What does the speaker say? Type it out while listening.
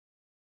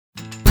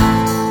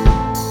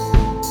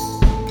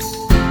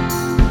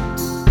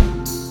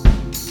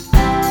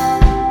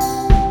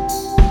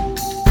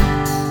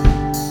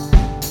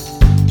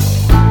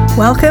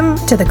Welcome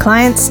to the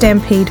Client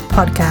Stampede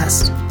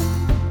podcast.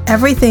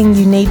 Everything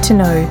you need to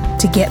know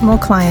to get more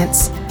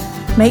clients,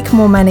 make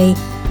more money,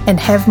 and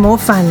have more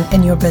fun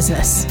in your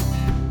business.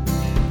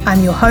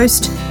 I'm your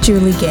host,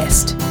 Julie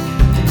Guest.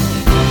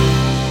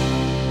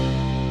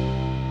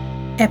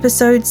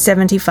 Episode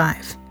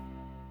 75.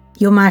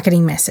 Your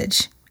marketing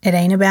message. It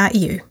ain't about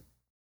you.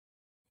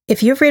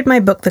 If you've read my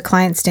book, The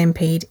Client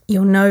Stampede,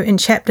 you'll know in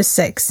Chapter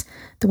 6,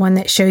 the one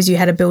that shows you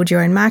how to build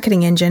your own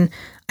marketing engine,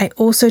 I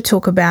also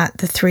talk about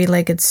the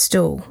three-legged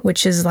stool,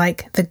 which is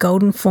like the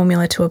golden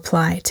formula to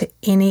apply to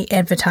any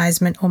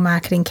advertisement or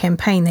marketing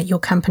campaign that your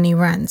company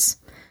runs.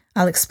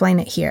 I'll explain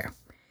it here.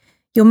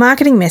 Your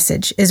marketing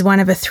message is one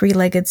of a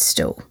three-legged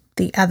stool.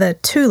 The other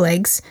two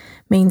legs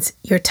means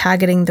you're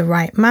targeting the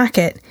right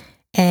market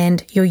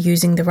and you're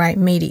using the right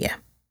media.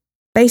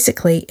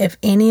 Basically, if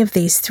any of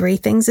these three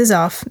things is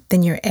off,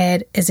 then your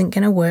ad isn't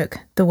going to work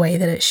the way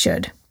that it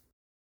should.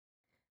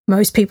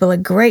 Most people are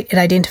great at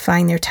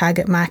identifying their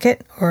target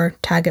market or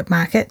target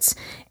markets,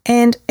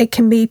 and it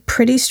can be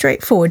pretty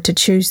straightforward to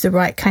choose the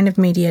right kind of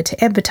media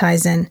to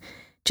advertise in.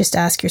 Just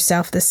ask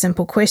yourself this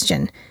simple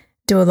question: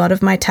 do a lot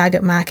of my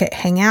target market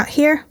hang out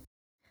here?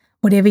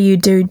 Whatever you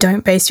do,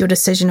 don't base your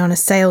decision on a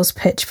sales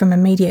pitch from a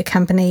media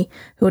company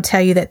who will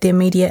tell you that their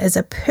media is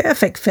a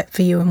perfect fit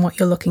for you and what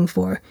you're looking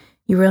for.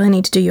 You really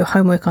need to do your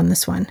homework on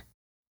this one.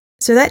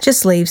 So that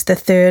just leaves the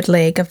third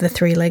leg of the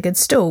three-legged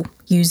stool,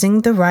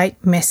 using the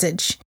right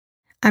message.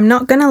 I'm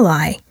not going to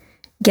lie,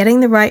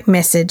 getting the right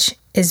message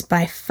is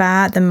by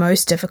far the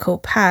most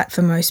difficult part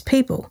for most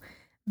people,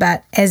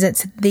 but as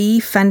it's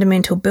the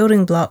fundamental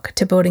building block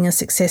to building a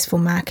successful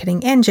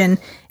marketing engine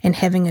and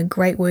having a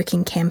great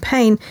working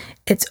campaign,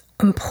 it's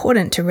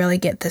important to really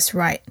get this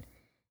right.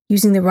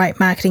 Using the right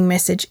marketing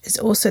message is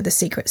also the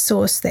secret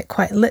sauce that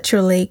quite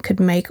literally could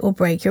make or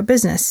break your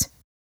business.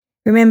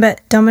 Remember,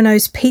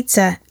 Domino's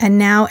Pizza, a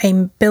now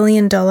 $1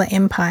 billion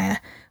empire,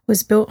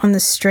 was built on the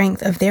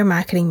strength of their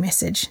marketing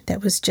message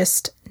that was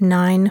just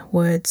 9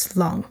 words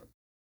long.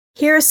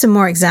 Here are some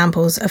more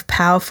examples of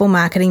powerful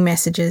marketing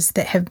messages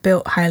that have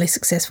built highly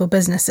successful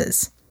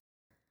businesses.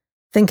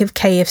 Think of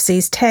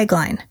KFC's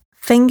tagline,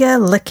 "Finger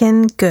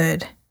lickin'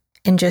 good."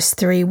 In just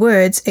 3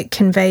 words, it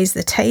conveys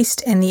the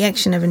taste and the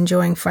action of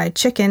enjoying fried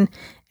chicken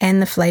and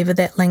the flavor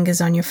that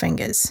lingers on your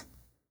fingers.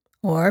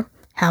 Or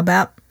how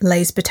about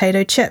Lay's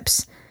potato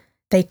chips?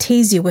 They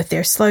tease you with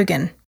their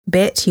slogan,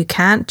 "Bet you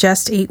can't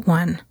just eat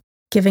one,"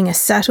 giving a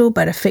subtle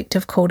but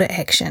effective call to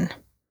action.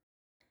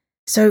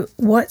 So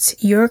what's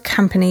your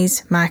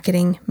company's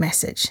marketing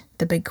message?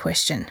 The big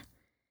question.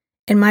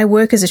 In my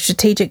work as a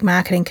strategic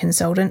marketing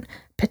consultant,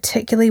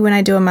 particularly when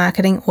I do a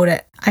marketing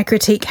audit, I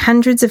critique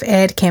hundreds of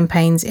ad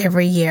campaigns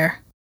every year.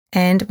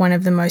 And one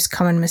of the most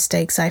common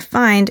mistakes I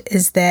find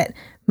is that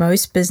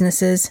most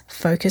businesses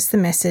focus the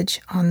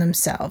message on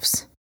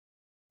themselves.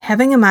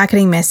 Having a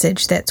marketing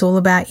message that's all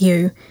about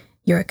you,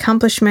 your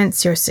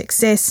accomplishments, your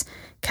success,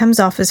 comes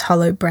off as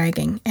hollow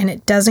bragging, and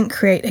it doesn't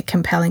create a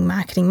compelling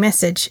marketing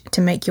message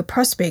to make your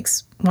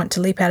prospects want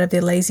to leap out of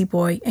their lazy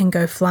boy and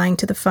go flying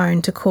to the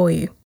phone to call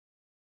you.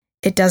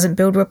 It doesn't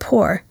build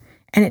rapport,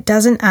 and it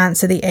doesn't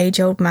answer the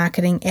age-old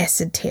marketing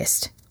acid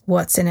test.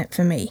 What's in it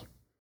for me?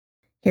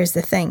 Here's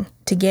the thing.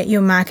 To get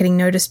your marketing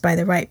noticed by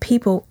the right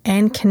people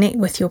and connect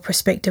with your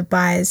prospective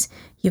buyers,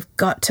 you've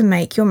got to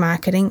make your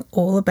marketing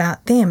all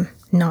about them,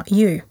 not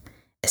you,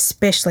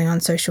 especially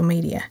on social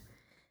media.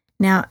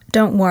 Now,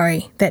 don't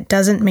worry, that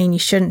doesn't mean you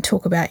shouldn't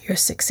talk about your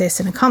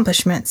success and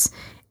accomplishments.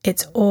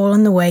 It's all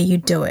in the way you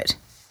do it.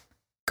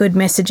 Good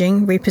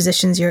messaging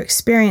repositions your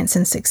experience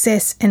and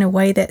success in a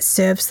way that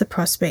serves the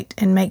prospect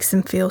and makes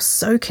them feel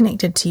so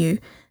connected to you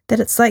that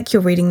it's like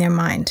you're reading their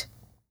mind.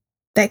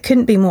 That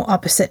couldn't be more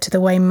opposite to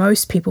the way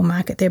most people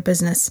market their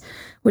business,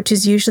 which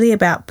is usually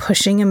about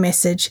pushing a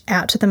message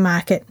out to the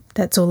market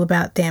that's all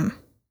about them.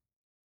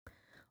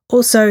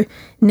 Also,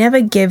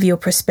 never give your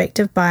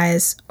prospective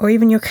buyers or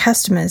even your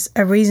customers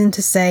a reason to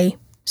say,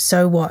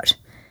 "So what?"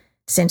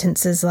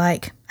 Sentences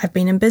like, "I've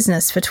been in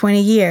business for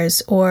 20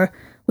 years," or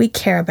 "We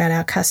care about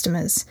our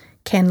customers,"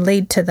 can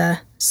lead to the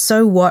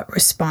 "so what"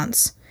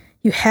 response.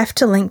 You have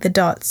to link the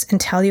dots and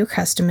tell your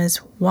customers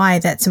why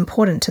that's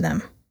important to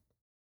them.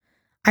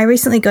 I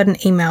recently got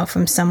an email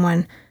from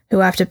someone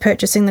who, after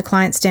purchasing the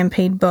Client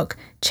Stampede book,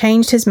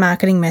 changed his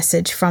marketing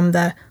message from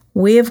the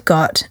 "we've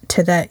got"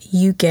 to the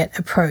 "you get"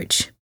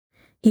 approach.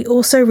 He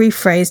also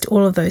rephrased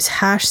all of those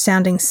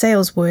harsh-sounding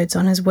sales words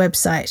on his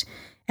website,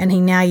 and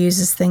he now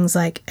uses things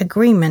like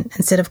agreement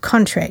instead of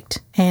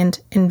contract and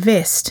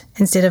invest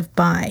instead of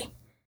buy.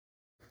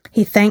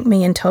 He thanked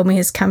me and told me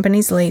his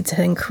company's leads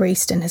had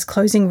increased and his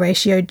closing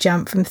ratio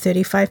jumped from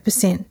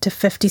 35% to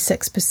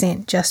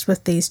 56% just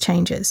with these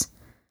changes.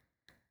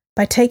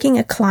 By taking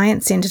a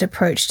client-centered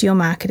approach to your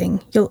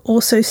marketing, you'll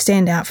also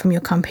stand out from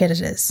your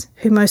competitors,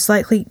 who most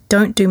likely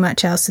don't do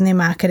much else in their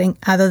marketing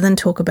other than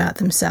talk about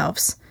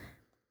themselves.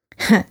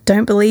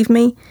 Don't believe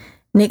me?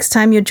 Next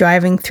time you're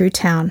driving through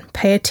town,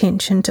 pay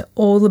attention to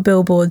all the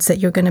billboards that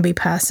you're going to be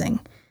passing.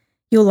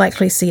 You'll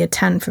likely see a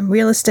ton from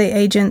real estate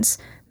agents,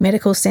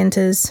 medical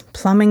centres,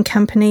 plumbing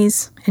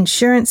companies,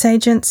 insurance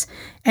agents,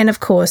 and of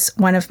course,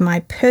 one of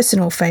my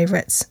personal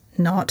favourites,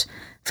 not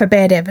for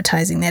bad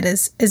advertising that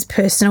is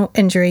personal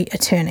injury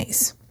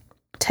attorneys.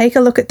 Take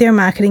a look at their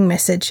marketing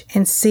message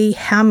and see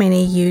how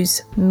many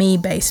use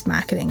me-based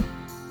marketing.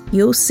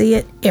 You'll see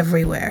it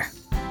everywhere.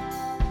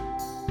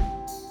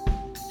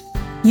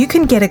 You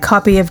can get a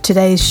copy of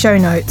today's show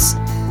notes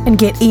and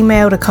get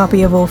emailed a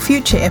copy of all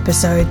future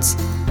episodes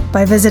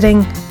by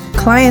visiting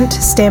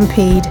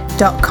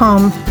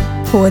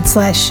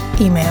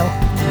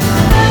clientstampede.com/email.